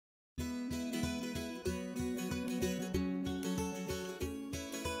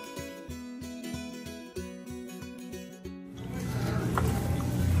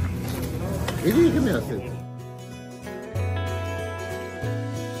এই যে এখানে আছে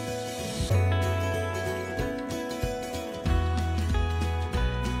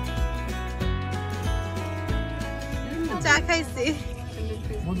চা খাইছি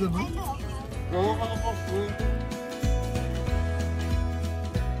মজা না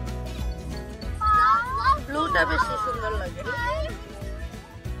ব্লুটা বেশি সুন্দর লাগে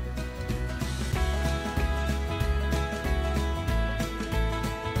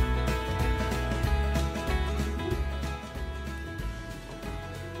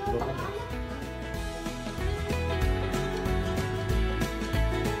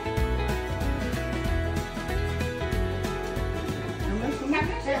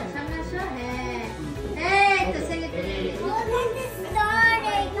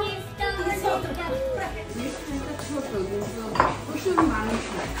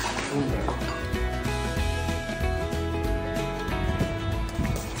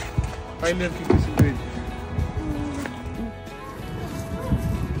ফাইনাল কি কিছু হয়েছে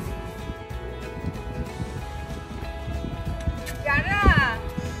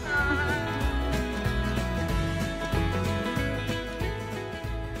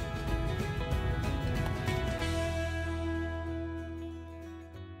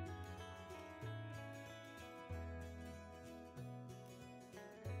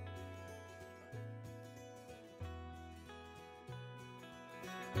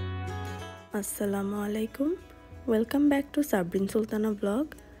আসসালামু আলাইকুম welcome back to Sabrin Sultana blog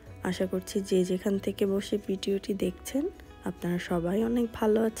আশা করছি যে যেখান থেকে বসে ভিডিওটি দেখছেন আপনারা সবাই অনেক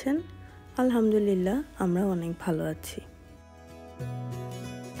ভালো আছেন আলহামদুলিল্লাহ আমরা অনেক ভালো আছি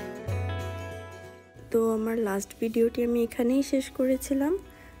তো আমার লাস্ট ভিডিওটি আমি এখানেই শেষ করেছিলাম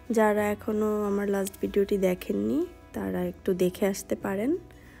যারা এখনো আমার লাস্ট ভিডিওটি দেখেননি তারা একটু দেখে আসতে পারেন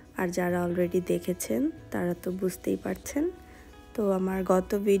আর যারা অলরেডি দেখেছেন তারা তো বুঝতেই পারছেন তো আমার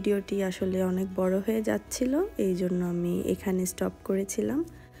গত ভিডিওটি আসলে অনেক বড় হয়ে যাচ্ছিল এই জন্য আমি এখানে স্টপ করেছিলাম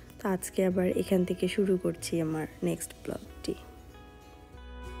তো আজকে আবার এখান থেকে শুরু করছি আমার নেক্সট ব্লগটি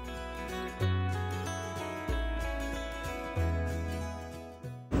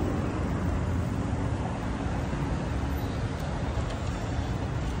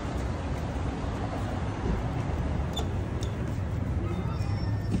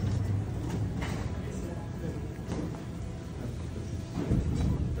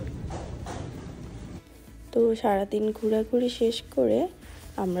তো সারাদিন ঘোরাঘুরি শেষ করে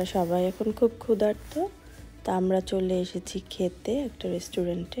আমরা সবাই এখন খুব ক্ষুধার্ত তা আমরা চলে এসেছি খেতে একটা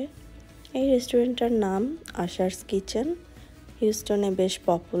রেস্টুরেন্টে এই রেস্টুরেন্টটার নাম আশারস কিচেন হিউস্টনে বেশ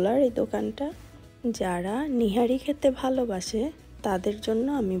পপুলার এই দোকানটা যারা নিহারি খেতে ভালোবাসে তাদের জন্য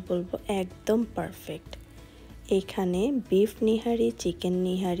আমি বলবো একদম পারফেক্ট এখানে বিফ নিহারি চিকেন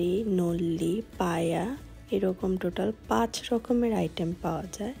নিহারি নল্লি পায়া এরকম টোটাল 5 রকমের আইটেম পাওয়া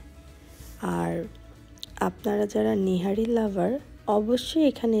যায় আর আপনারা যারা নিহারি লাভার অবশ্যই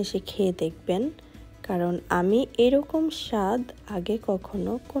এখানে এসে খেয়ে দেখবেন কারণ আমি এরকম স্বাদ আগে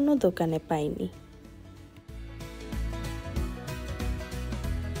কখনো কোনো দোকানে পাইনি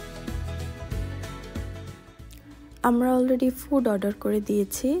আমরা অলরেডি ফুড অর্ডার করে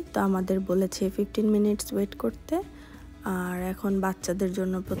দিয়েছি তো আমাদের বলেছে 15 মিনিটস ওয়েট করতে আর এখন বাচ্চাদের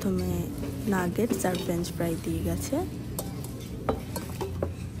জন্য প্রথমে নাগেটস আর ফ্রেঞ্চ ফ্রাই দিয়ে গেছে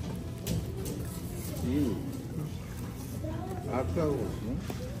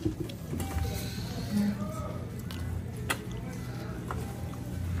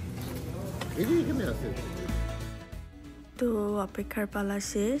তো অপেক্ষার পালা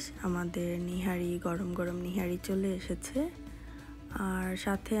শেষ আমাদের নিহারি গরম গরম নিহারি চলে এসেছে আর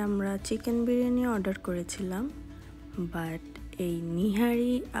সাথে আমরা চিকেন বিরিয়ানি অর্ডার করেছিলাম বাট এই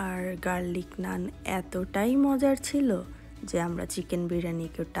নিহারি আর গার্লিক নান এতটাই মজার ছিল যে আমরা চিকেন বিরিয়ানি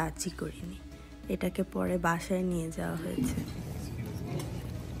কেউ টাচই করিনি এটাকে পরে বাসায় নিয়ে যাওয়া হয়েছে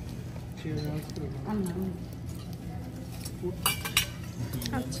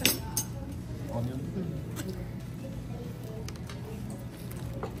আচ্ছা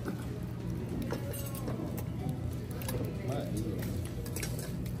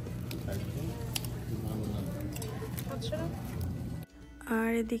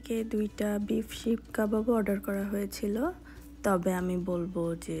আর এদিকে 2টা বিফ শিপ কাবাবও অর্ডার করা হয়েছিল তবে আমি বলবো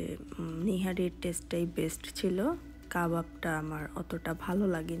যে নিহারির টেস্টটাই বেস্ট ছিল কাবাবটা আমার অতটা ভালো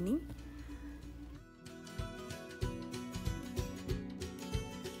লাগেনি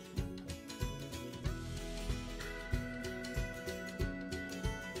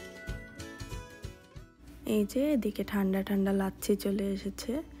এই যে এদিকে ঠান্ডা ঠান্ডা লাচ্ছি চলে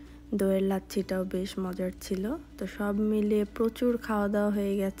এসেছে দইয়ের লাচ্ছিটাও বেশ মজার ছিল তো সব মিলিয়ে প্রচুর খাওয়া দাওয়া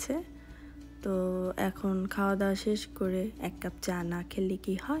হয়ে গেছে তো এখন খাওয়া দাওয়া শেষ করে 1 কাপ চা না খেলে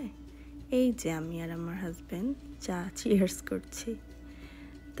কি হয় এই যে আমি আর আমার হাজব্যান্ড চা চিয়ার্স করছি।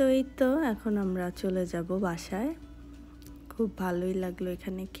 তো এই তো এখন আমরা চলে যাব বাসায়। খুব ভালোই লাগলো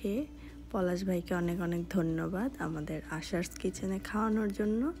এখানে খেয়ে। পলাশ ভাইকে অনেক অনেক ধন্যবাদ আমাদের আশার্স কিচেনে খাওয়ানোর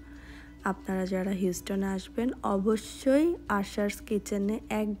জন্য। আপনারা যারা হিউস্টনে আসবেন অবশ্যই আশার্স কিচেনে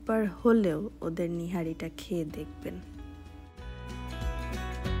একবার হলেও ওদের নিহারিটা খেয়ে দেখবেন।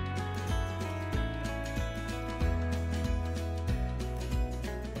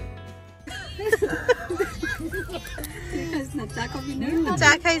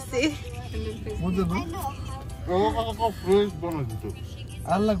 চা খাইছি।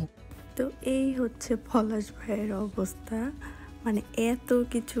 তো এই হচ্ছে পলাশ ভাইয়ের অবস্থা। মানে এত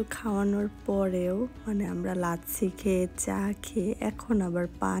কিছু খাওয়ানোর পরেও মানে আমরা লাচ্ছি খেয়ে চা খেয়ে এখন আবার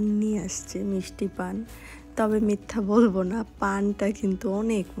পান নিয়ে আসছে, মিষ্টি পান। তবে মিথ্যা বলবো না, পানটা কিন্তু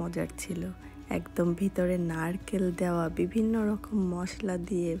অনেক মজার ছিল। একদম ভিতরে নারকেল দেওয়া, বিভিন্ন রকম মশলা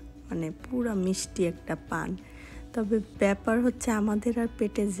দিয়ে মানে পুরা মিষ্টি একটা পান। তবে ব্যাপার হচ্ছে আমাদের আর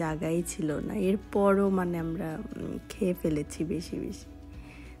পেটে জায়গাই ছিল না, এরপরও মানে আমরা খেয়ে ফেলেছি বেশি বেশি।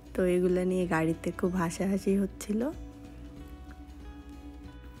 তো এগুলো নিয়ে গাড়িতে খুব হাসাহাসি হচ্ছিল।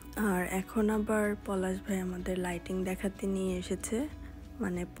 আর এখন আবার পলাশ ভাই আমাদের লাইটিং দেখাতে নিয়ে এসেছে।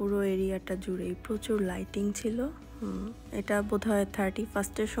 মানে পুরো এরিয়াটা জুড়েই প্রচুর লাইটিং ছিল। এটা বোধহয়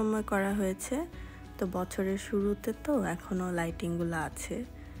 31st সময় করা হয়েছে। তো বছরের শুরুতে তো এখনও লাইটিংগুলো আছে।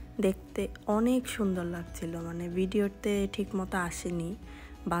 দেখতে অনেক সুন্দর লাগছিল, মানে ভিডিওতে ঠিক মতো আসেনি,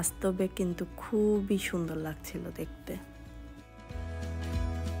 বাস্তবে কিন্তু খুবই সুন্দর লাগছিল দেখতে।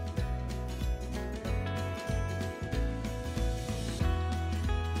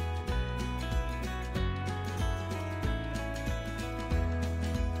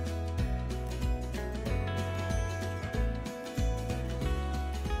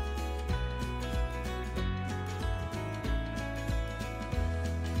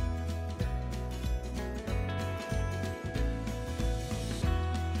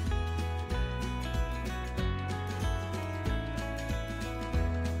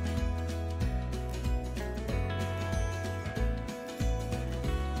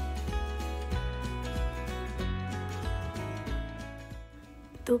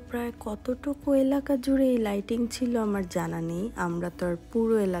 তো প্রায় কতটুকু এলাকা জুড়ে এই লাইটিং ছিল আমার জানা নেই, আমরা তো আর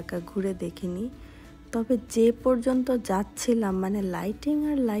পুরো এলাকা ঘুরে দেখিনি। তবে যে পর্যন্ত যাচ্ছিলাম মানে লাইটিং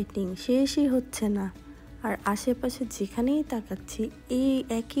আর লাইটিং, শেষই হচ্ছে না। আর আশেপাশে যেখানেই তাকাচ্ছি এই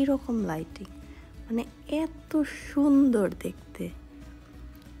একই রকম লাইটিং, মানে এত সুন্দর দেখতে।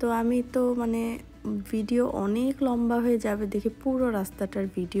 তো আমি তো মানে ভিডিও অনেক লম্বা হয়ে যাবে দেখে পুরো রাস্তাটার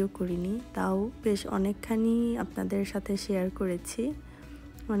ভিডিও করিনি, তাও বেশ অনেকখানি আপনাদের সাথে শেয়ার করেছি।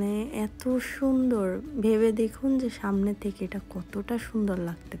 মানে এত সুন্দর, ভেবে দেখুন যে সামনে থেকে এটা কতটা সুন্দর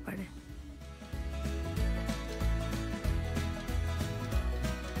লাগতে পারে।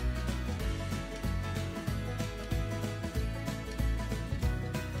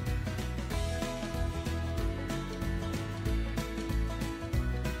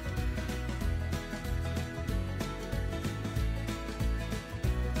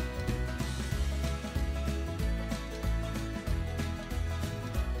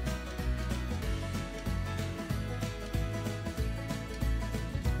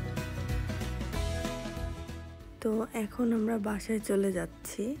 তো এখন আমরা বাসায় চলে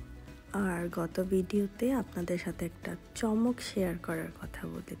যাচ্ছি। আর গত ভিডিওতে আপনাদের সাথে একটা চমক শেয়ার করার কথা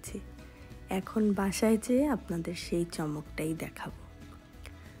বলেছি, এখন বাসায় যেয়ে আপনাদের সেই চমকটাই দেখাবো।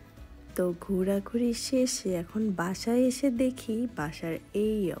 তো ঘোরাঘুরি শেষে এখন বাসায় এসে দেখি বাসার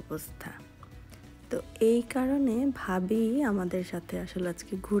এই অবস্থা। তো এই কারণে ভাবি আমাদের সাথে আসলে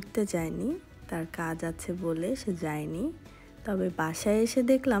আজকে ঘুরতে যায়নি, তার কাজ আছে বলে সে যায়নি। তবে বাসায় এসে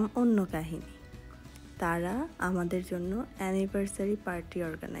দেখলাম অন্য কাহিনী, তারা আমাদের জন্য অ্যানিভার্সারি পার্টি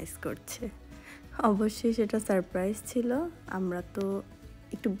অর্গানাইজ করছে। অবশ্যই সেটা সারপ্রাইজ ছিল, আমরা তো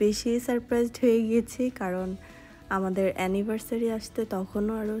একটু বেশি সারপ্রাইজড হয়ে গিয়েছি, কারণ আমাদের অ্যানিভার্সারি আসতে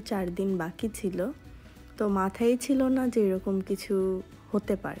তখনও আরও 4 দিন বাকি ছিল। তো মাথায় ছিল না যে এরকম কিছু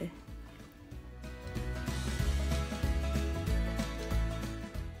হতে পারে।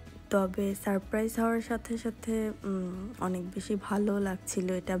 তবে সারপ্রাইজ হওয়ার সাথে সাথে অনেক বেশি ভালো লাগছিল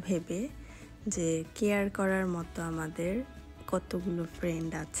এটা ভেবে যে কেয়ার করার মতো আমাদের কতগুলো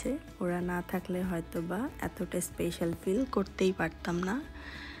ফ্রেন্ড আছে, ওরা না থাকলে হয়তো বা এতটা স্পেশাল ফিল করতেই পারতাম না।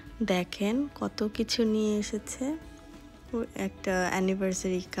 দেখেন কত কিছু নিয়ে এসেছে, একটা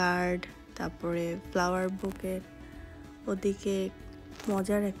অ্যানিভার্সারি কার্ড, তারপরে ফ্লাওয়ার বুকেট, ওদিকে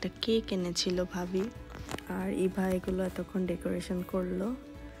মজার একটা কেক এনেছিল ভাবি, আর ইভা এগুলো এতক্ষণ ডেকোরেশন করলো।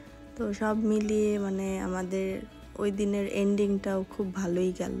 তো সব মিলিয়ে মানে আমাদের ওই দিনের এন্ডিংটাও খুব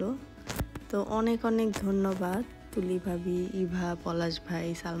ভালোই গেল। তো অনেক অনেক ধন্যবাদ তুলি ভাবি, ইভা, পলাশ ভাই,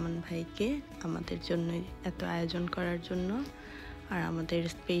 সালমান ভাইকে আমাদের জন্য এত আয়োজন করার জন্য আর আমাদের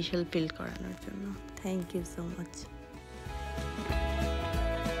স্পেশাল ফিল করানোর জন্য। Thank you so much.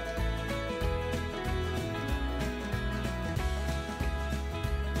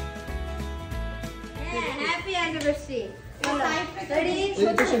 Happy anniversary.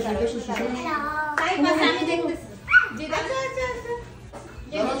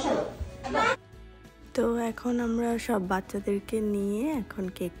 তো এখন আমরা সব বাচ্চাদেরকে নিয়ে এখন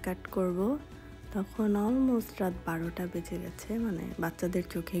কেক কাট করব। তখন অলমোস্ট রাত 12টা বেজে গেছে, মানে বাচ্চাদের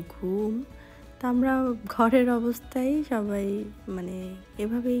চোখে ঘুম। তো আমরা ঘরের অবস্থায় সবাই মানে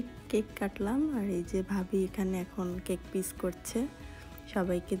এভাবেই কেক কাটলাম। আর এই যে ভাবি এখানে এখন কেক পিস করছে,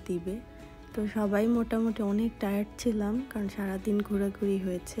 সবাইকে দিবে। তো সবাই মোটামুটি অনেক টায়ার্ড ছিলাম, কারণ সারাদিন ঘোরাঘুরি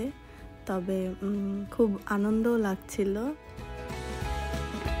হয়েছে। তবে খুব আনন্দও লাগছিল।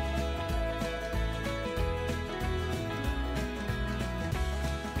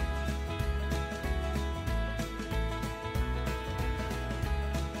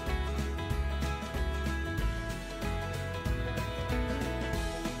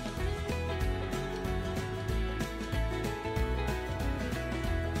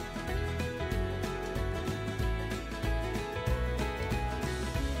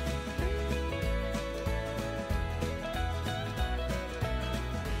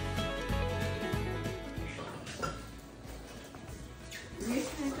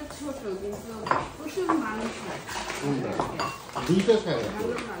 ছোট কিন্তু প্রচুর মানুষ হয়, দুইটা ছাড়া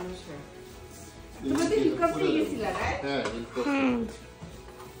ভালো মানুষ হয়। তোমাদের হেলিকপ্টারে গেছিলা, রাইট? হ্যাঁ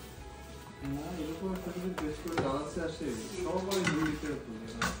না এরকম একটা যদি টেস্ট করে জানাচ্ছে আসে সবাই মিলিতে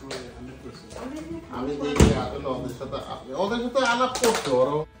সবাই 100%। আমি দেখি আসলে ওদের সাথে আলাপ করতে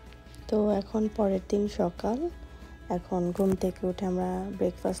ওরা। তো এখন পরের দিন সকাল, এখন ঘুম থেকে উঠে আমরা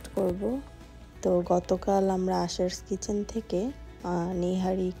ব্রেকফাস্ট করব। তো গতকাল আমরা আশার্স কিচেন থেকে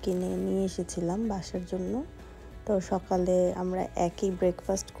নিহারি কিনে নিয়ে এসেছিলাম বাসার জন্য। তো সকালে আমরা একই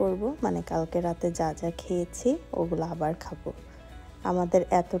ব্রেকফাস্ট করব, মানে কালকে রাতে যা যা খেয়েছি ওগুলো আবার খাবো। আমাদের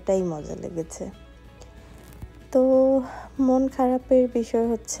এতটাই মজা লেগেছে। তো মন খারাপের বিষয়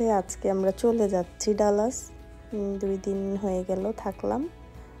হচ্ছে আজকে আমরা চলে যাচ্ছি ডালাস। 2 দিন হয়ে গেল থাকলাম,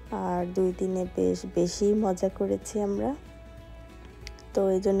 আর 2 দিনে বেশি মজা করেছি আমরা। তো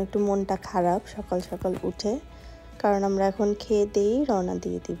এই জন্য একটু মনটা খারাপ সকাল সকাল উঠে, কারণ আমরা এখন খেয়ে দিয়েই রওনা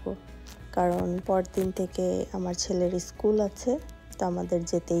দিয়ে দিব। কারণ পরদিন থেকে আমার ছেলের স্কুল আছে, তো আমাদের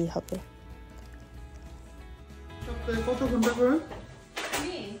যেতেই হবে। সপ্তাহে কত ঘন্টা করে?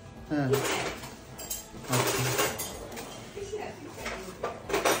 হ্যাঁ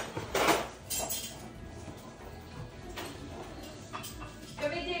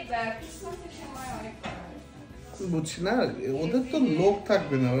বুঝছি না, ওদের তো লোক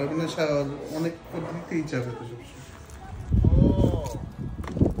থাকবে না, ওরা মানে অনেক দিতেই যাবে তো সবসময়।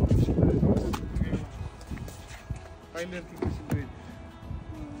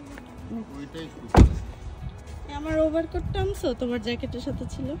 ওইটাই শুরু। আমার ওভারকোটটা আনছো, তোমার জ্যাকেটের সাথে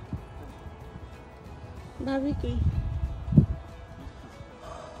ছিল। ভাবি কই?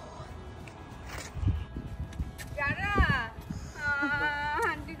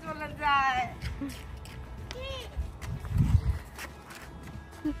 আন্টি চলে যায়।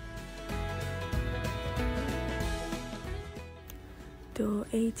 তো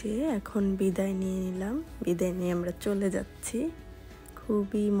এই যে এখন বিদায় নিয়ে নিলাম, বিদায় নিয়ে আমরা চলে যাচ্ছি।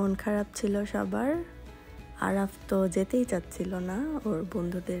 খুবই মন খারাপ ছিল সবার। আরাফ তো যেতেই চাচ্ছিল না ওর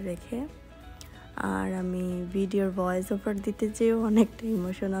বন্ধুদের রেখে। আর আমি ভিডিওর ভয়েস ওভার দিতে যেও অনেকটা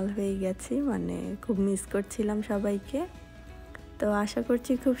ইমোশনাল হয়ে গেছি, মানে খুব মিস করছিলাম সবাইকে। তো আশা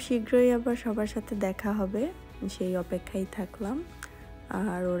করছি খুব শীঘ্রই আবার সবার সাথে দেখা হবে, সেই অপেক্ষায় থাকলাম।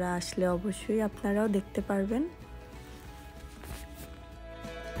 আর ওরা আসলে অবশ্যই আপনারাও দেখতে পারবেন।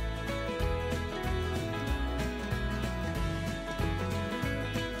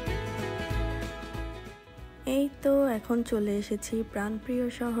 এই তো এখন চলে এসেছি প্রাণপ্রিয়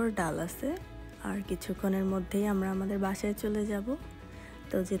শহর ডালাসে। আর কিছুক্ষণের মধ্যেই আমরা আমাদের বাসায় চলে যাব।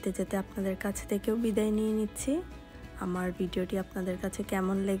 তো যেতে যেতে আপনাদের কাছ থেকেও বিদায় নিয়ে নিচ্ছি। আমার ভিডিওটি আপনাদের কাছে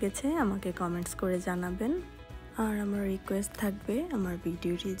কেমন লেগেছে আমাকে কমেন্টস করে জানাবেন। আর আমার রিকোয়েস্ট থাকবে, আমার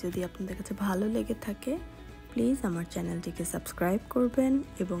ভিডিওটি যদি আপনাদের কাছে ভালো লেগে থাকে প্লিজ আমার চ্যানেলটিকে সাবস্ক্রাইব করবেন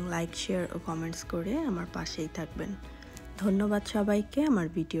এবং লাইক, শেয়ার ও কমেন্টস করে আমার পাশেই থাকবেন। ধন্যবাদ সবাইকে আমার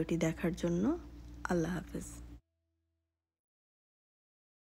ভিডিওটি দেখার জন্য। আল্লাহ হাফেজ।